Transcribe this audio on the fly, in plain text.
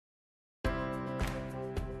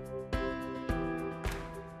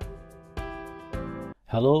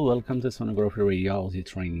Hello, welcome to sonography-radiology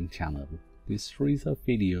training channel. This series of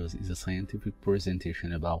videos is a scientific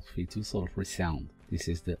presentation about fetus ultrasound. This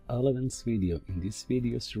is the 11th video in this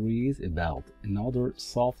video series about another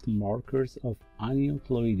soft markers of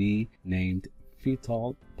aneuploidy named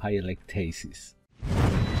fetal pyelectasis.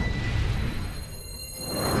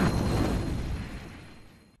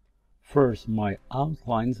 First, my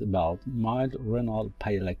outlines about mild renal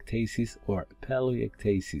pyelectasis or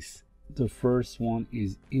pelviectasis. The first one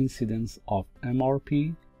is incidence of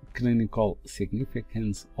MRP, clinical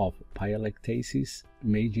significance of pyelectasis,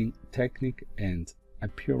 imaging technique and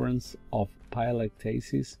appearance of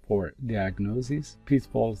pyelectasis for diagnosis,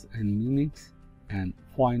 pitfalls and mimics, and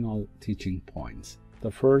final teaching points.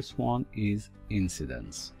 The first one is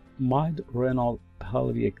incidence. Mild renal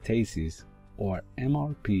pelviectasis or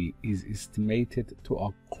MRP is estimated to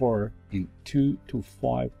occur in 2 to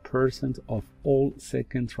 5% of all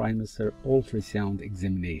second trimester ultrasound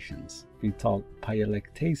examinations. Fetal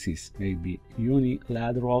pyelectasis may be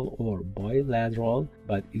unilateral or bilateral,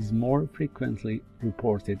 but is more frequently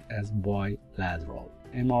reported as bilateral.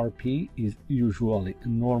 MRP is usually a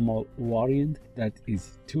normal variant that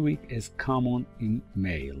is 2 weeks as common in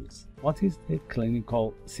males. What is the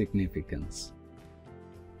clinical significance?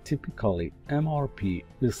 Typically, MRP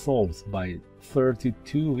resolves by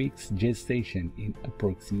 32 weeks gestation in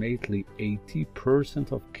approximately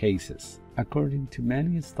 80% of cases. According to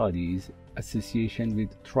many studies, association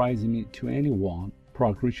with trisomy 21,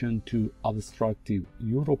 progression to obstructive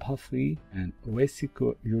uropathy, and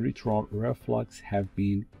vesico-urethral reflux have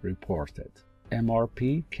been reported.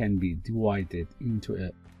 MRP can be divided into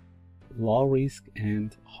a low risk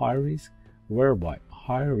and high risk, whereby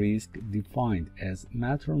high risk defined as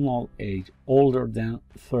maternal age older than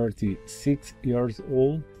 36 years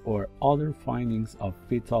old or other findings of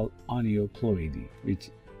fetal aneuploidy, which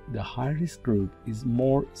the high risk group is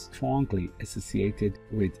more strongly associated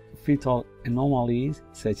with fetal anomalies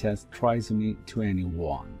such as trisomy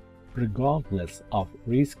 21. Regardless of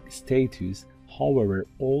risk status, however,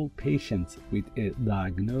 all patients with a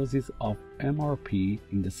diagnosis of MRP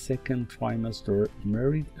in the second trimester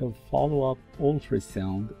merit a follow-up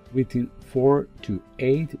ultrasound within 4 to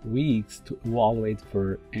 8 weeks to evaluate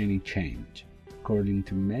for any change. According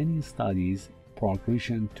to many studies,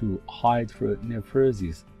 progression to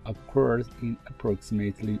hydronephrosis occurs in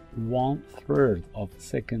approximately 1/3 of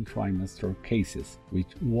second trimester cases,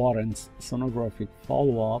 which warrants sonographic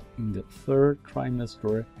follow-up in the third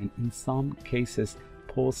trimester and in some cases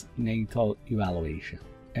postnatal evaluation.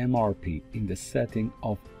 MRP in the setting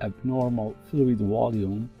of abnormal fluid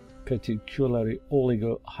volume, particularly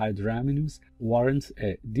oligohydramnios, warrants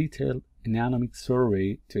a detailed anatomic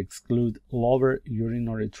survey to exclude lower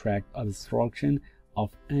urinary tract obstruction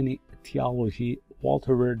of any etiology,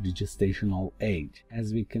 whatever the gestational age.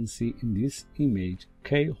 As we can see in this image,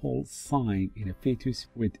 keyhole sign in a fetus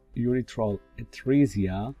with urethral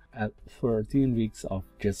atresia at 13 weeks of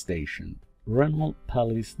gestation. Renal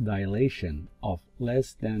pelvis dilation of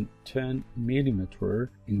less than 10 mm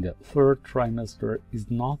in the third trimester is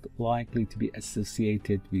not likely to be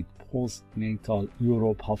associated with postnatal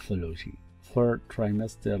uropathology. Third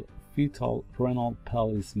trimester fetal renal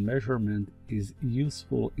pelvis measurement is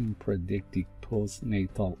useful in predicting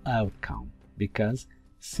postnatal outcome because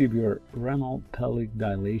severe renal pelvic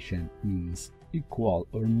dilation means equal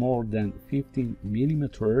or more than 15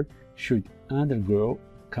 mm should undergo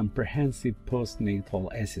comprehensive postnatal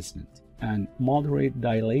assessment, and moderate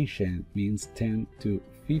dilation means 10 to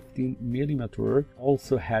 15 mm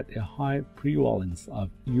also had a high prevalence of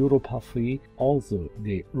uropathy, although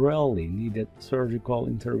they rarely needed surgical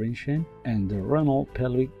intervention, and the renal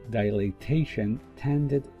pelvic dilatation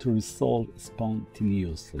tended to resolve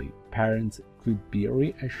spontaneously. Parents could be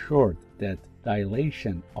reassured that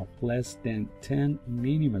dilation of less than 10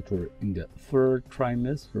 mm in the third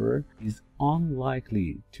trimester is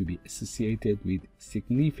unlikely to be associated with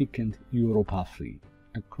significant uropathy.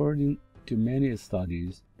 According to many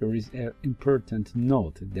studies, there is an important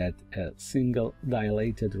note that a single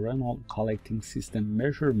dilated renal collecting system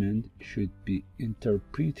measurement should be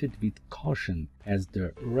interpreted with caution, as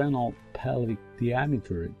the renal pelvic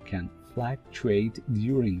diameter can fluctuate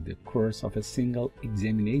during the course of a single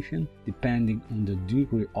examination depending on the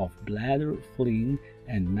degree of bladder filling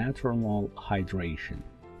and maternal hydration.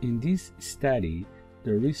 In this study,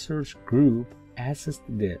 the research group assessed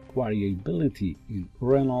the variability in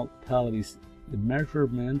renal pelvis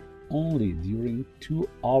measurement only during 2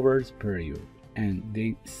 hours period, and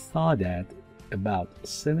they saw that about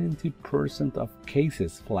 70% of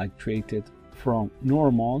cases fluctuated from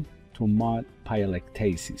normal to to mild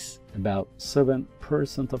pyelectasis. About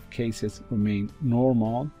 7% of cases remain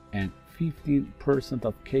normal, and 15%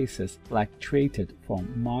 of cases fluctuated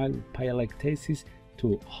from mild pyelectasis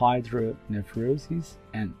to hydronephrosis,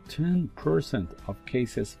 and 10% of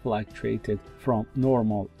cases fluctuated from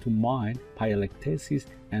normal to mild pyelectasis,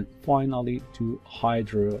 and finally to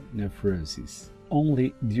hydronephrosis,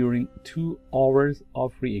 only during 2 hours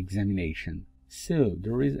of re-examination. So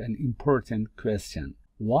there is an important question.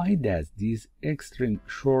 Why does this extreme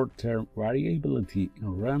short-term variability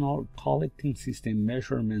in renal collecting system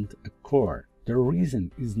measurement occur? The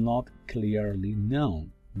reason is not clearly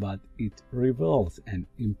known, but it reveals an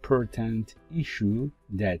important issue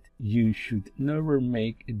that you should never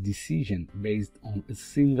make a decision based on a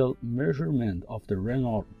single measurement of the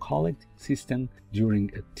renal collecting system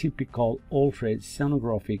during a typical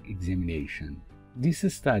ultrasonographic examination. This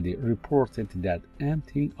study reported that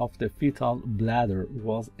emptying of the fetal bladder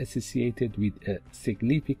was associated with a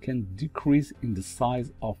significant decrease in the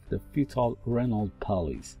size of the fetal renal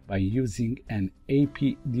pelvis. By using an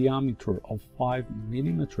AP diameter of 5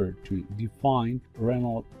 mm to define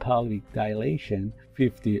renal pelvic dilation,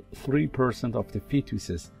 53% of the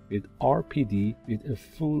fetuses with RPD with a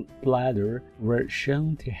full bladder were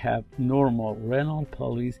shown to have normal renal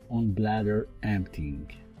pelvis on bladder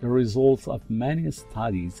emptying. The results of many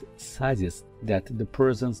studies suggest that the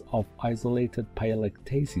presence of isolated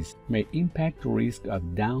pyelectasis may impact the risk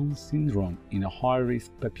of Down syndrome in a high-risk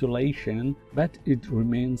population, but it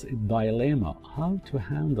remains a dilemma how to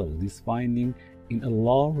handle this finding in a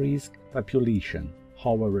low-risk population.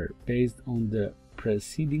 However, based on the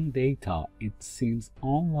preceding data, it seems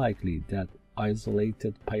unlikely that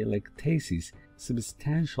isolated pyelectasis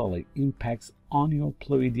substantially impacts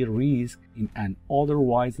aneuploidy risk in an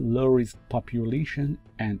otherwise low-risk population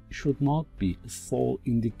and should not be a sole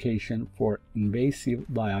indication for invasive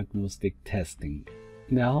diagnostic testing.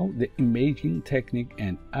 Now, the imaging technique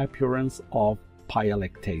and appearance of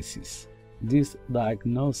pyelectasis. This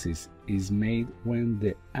diagnosis is made when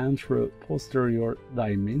the anteroposterior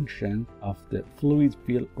dimension of the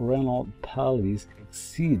fluid-filled renal pelvis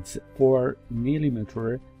exceeds 4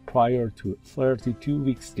 mm prior to 32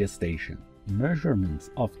 weeks gestation. Measurements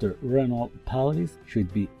of the renal pelvis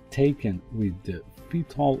should be taken with the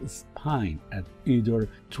fetal spine at either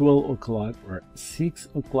 12 o'clock or 6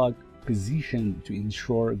 o'clock position to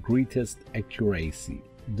ensure greatest accuracy.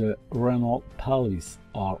 The renal pelvis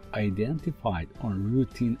are identified on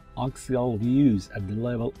routine axial views at the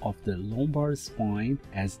level of the lumbar spine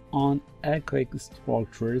as anechoic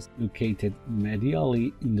structures located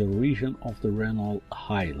medially in the region of the renal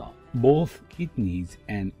hilum. Both kidneys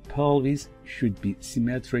and pelvis should be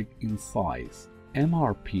symmetric in size.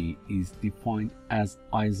 MRP is defined as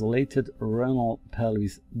isolated renal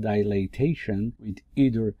pelvis dilatation with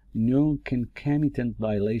either no concomitant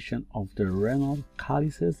dilation of the renal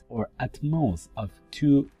calyces or at most of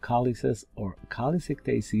 2 calyces or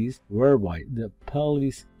callicectasis, whereby the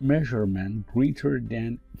pelvis measurement greater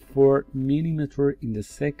than 4 mm in the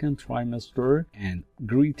second trimester and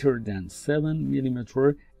greater than 7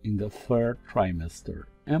 mm in the third trimester.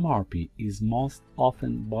 MRP is most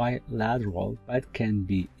often bilateral but can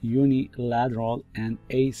be unilateral and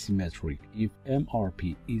asymmetric. If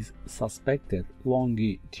MRP is suspected,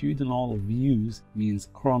 longitudinal views, means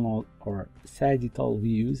coronal or sagittal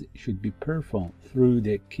views, should be performed through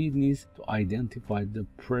the kidneys to identify the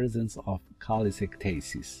presence of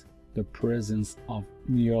callicectasis. The presence of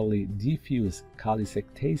merely diffuse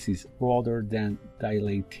callicectasis rather than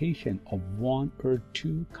dilatation of 1 or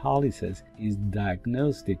 2 calyces is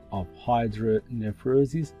diagnostic of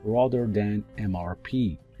hydronephrosis rather than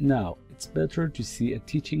MRP. Now, it's better to see a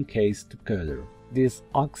teaching case together. This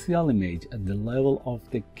axial image at the level of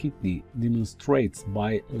the kidney demonstrates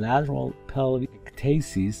bilateral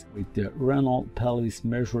pelviectasis with the renal pelvis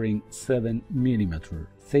measuring 7 mm.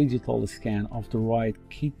 Sagittal scan of the right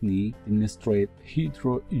kidney demonstrates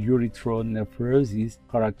hydroureteronephrosis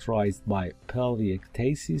characterized by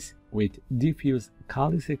pelviectasis with diffuse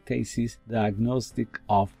callicectasis diagnostic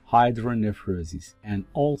of hydronephrosis, and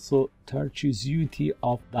also tortuosity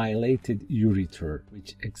of dilated ureter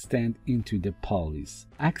which extend into the pelvis.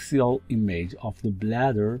 Axial image of the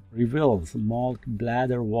bladder reveals mild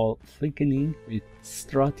bladder wall thickening with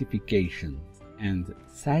stratification, and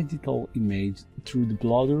sagittal image through the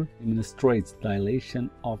bladder demonstrates dilation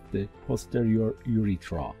of the posterior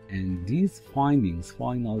urethra, and these findings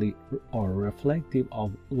finally are reflective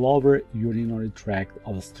of lower urinary tract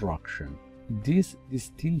obstruction. This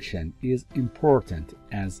distinction is important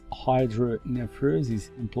as hydronephrosis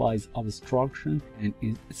implies obstruction and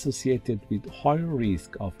is associated with higher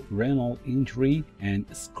risk of renal injury and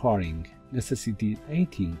scarring,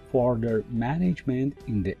 necessitating further management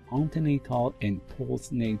in the antenatal and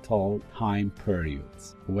postnatal time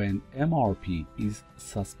periods. When MRP is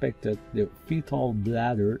suspected, the fetal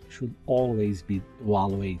bladder should always be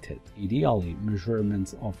evaluated. Ideally,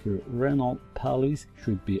 measurements of the renal pelvis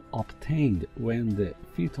should be obtained when the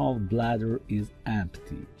fetal bladder is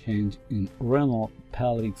empty. Change in renal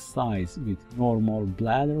pelvic size with normal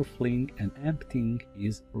bladder filling and emptying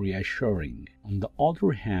is reassuring. On the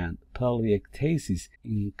other hand, pelviectasis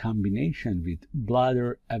in combination with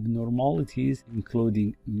bladder abnormalities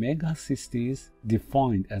including megacystis,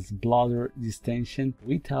 defined as bladder distension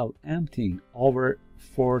without emptying over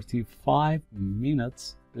 45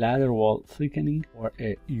 minutes, bladder wall thickening, or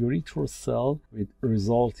a urethral with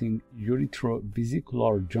resulting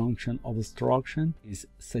uretrovesicular junction obstruction is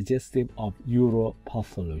suggestive of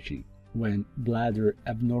uropathology. When bladder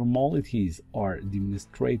abnormalities are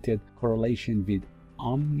demonstrated correlation with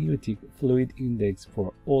amniotic fluid index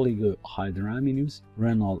for oligohydramnios,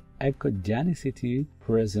 renal echogenicity,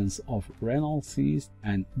 presence of renal cyst,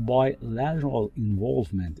 and bilateral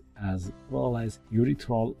involvement, as well as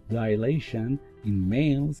urethral dilation in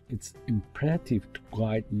males, it's imperative to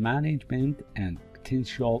guide management and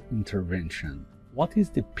potential intervention. What is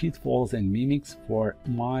the pitfalls and mimics for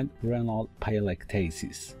mild renal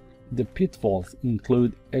pyelectasis? The pitfalls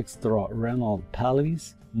include extrarenal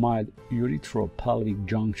pelvis, mild uretropelvic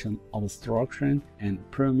junction obstruction, and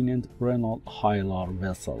prominent renal hilar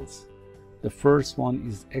vessels. The first one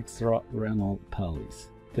is extrarenal pelvis.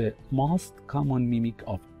 The most common mimic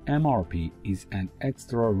of MRP is an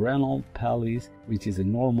extrarenal pelvis, which is a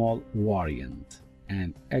normal variant.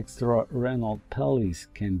 An extrarenal pelvis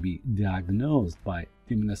can be diagnosed by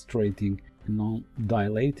demonstrating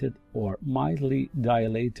non-dilated or mildly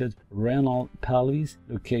dilated renal pelvis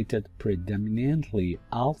located predominantly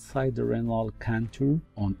outside the renal contour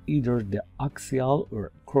on either the axial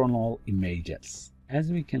or coronal images.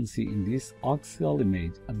 As we can see in this axial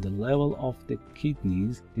image, at the level of the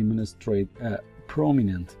kidneys demonstrate a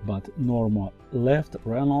prominent but normal left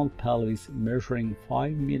renal pelvis measuring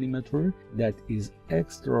 5 mm that is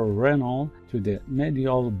extrarenal to the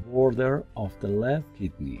medial border of the left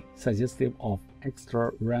kidney, suggestive of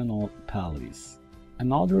extrarenal pelvis.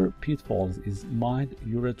 Another pitfall is mild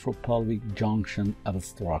uretropelvic junction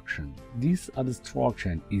obstruction. This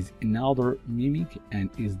obstruction is another mimic and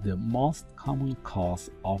is the most common cause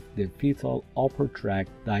of the fetal upper tract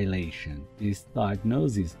dilation. This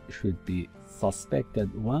diagnosis should be suspected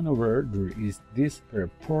whenever there is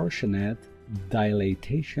disproportionate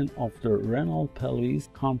dilatation of the renal pelvis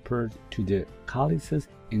compared to the calyces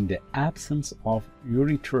in the absence of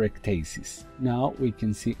urethrectasis. Now we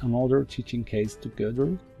can see another teaching case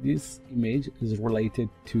together. This image is related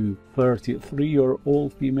to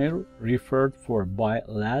 33-year-old female referred for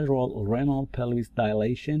bilateral renal pelvis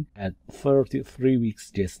dilation at 33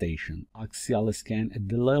 weeks gestation. Axial scan at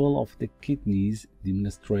the level of the kidneys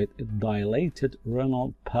demonstrate a dilated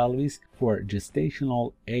renal pelvis for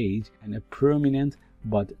gestational age and a prominent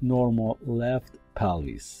but normal left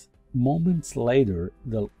pelvis. Moments later,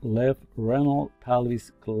 the left renal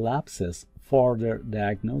pelvis collapses, further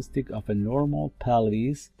diagnostic of a normal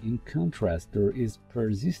pelvis. In contrast, there is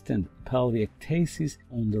persistent pelviectasis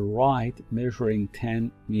on the right measuring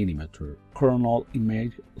 10 mm. Coronal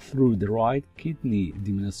image through the right kidney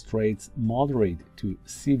demonstrates moderate to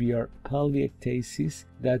severe pelviectasis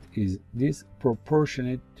that is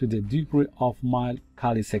disproportionate to the degree of mild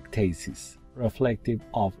cholecystectasis, reflective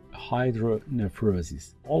of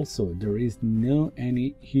hydronephrosis. Also, there is no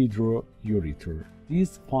anhydroureter.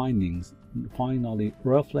 These findings finally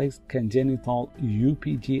reflects congenital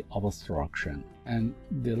UPG obstruction. And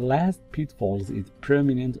the last pitfall is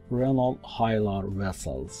prominent renal hilar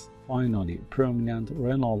vessels. Finally, prominent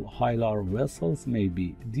renal hilar vessels may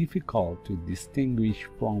be difficult to distinguish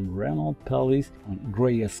from renal pelvis on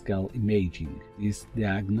grayscale imaging. This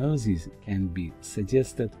diagnosis can be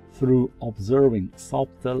suggested through observing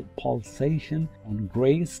subtle pulsation on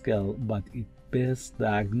grayscale, but it best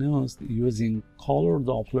diagnosed using color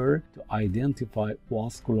Doppler to identify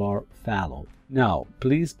vascular fallow. Now,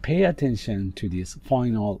 please pay attention to these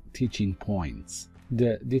final teaching points.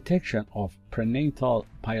 The detection of prenatal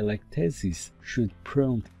pyelectasis should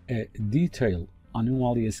prompt a detailed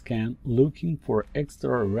anomaly scan looking for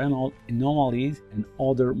extrarenal anomalies and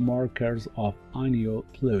other markers of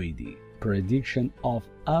aneuploidy. prediction of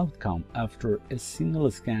outcome after a single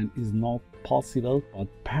scan is not possible,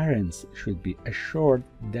 but parents should be assured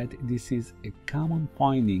that this is a common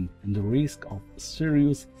finding and the risk of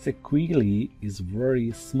serious sequelae is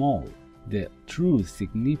very small. The true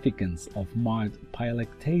significance of mild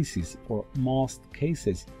pyelectasis for most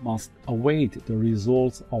cases must await the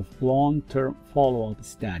results of long-term follow-up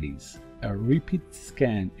studies. A repeat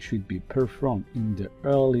scan should be performed in the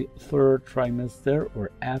early third trimester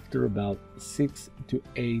or after about 6 to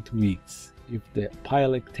 8 weeks. If the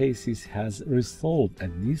pyelectasis has resolved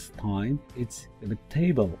at this time, it's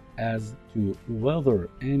debatable as to whether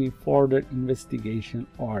any further investigation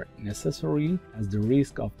are necessary, as the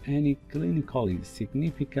risk of any clinically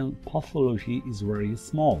significant pathology is very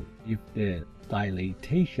small. If the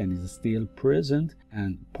dilatation is still present,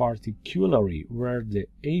 and particularly where the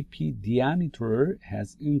AP diameter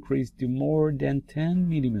has increased to more than 10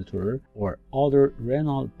 mm or other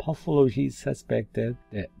renal pathology suspected,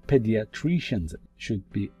 the pediatricians should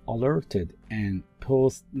be alerted and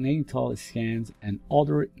postnatal scans and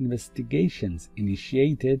other investigations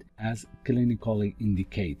initiated as clinically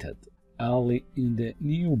indicated. Early in the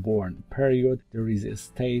newborn period, there is a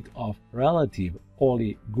state of relative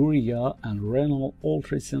oliguria, and renal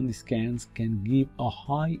ultrasound scans can give a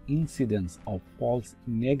high incidence of false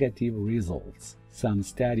negative results. Some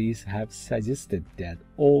studies have suggested that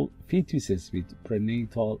all fetuses with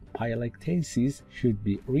prenatal pyelectasis should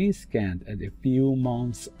be rescanned at a few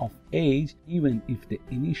months of age, even if the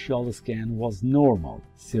initial scan was normal,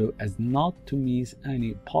 so as not to miss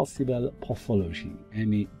any possible pathology.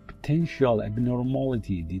 Any potential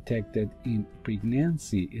abnormality detected in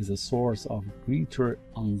pregnancy is a source of greater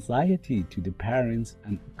anxiety to the parents,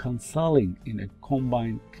 and counseling in a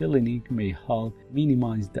combined clinic may help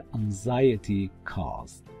minimize the anxiety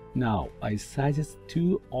caused. Now, I suggest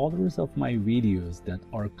 2 others of my videos that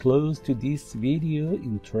are close to this video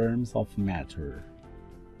in terms of matter.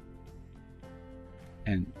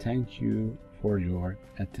 And thank you for your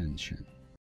attention.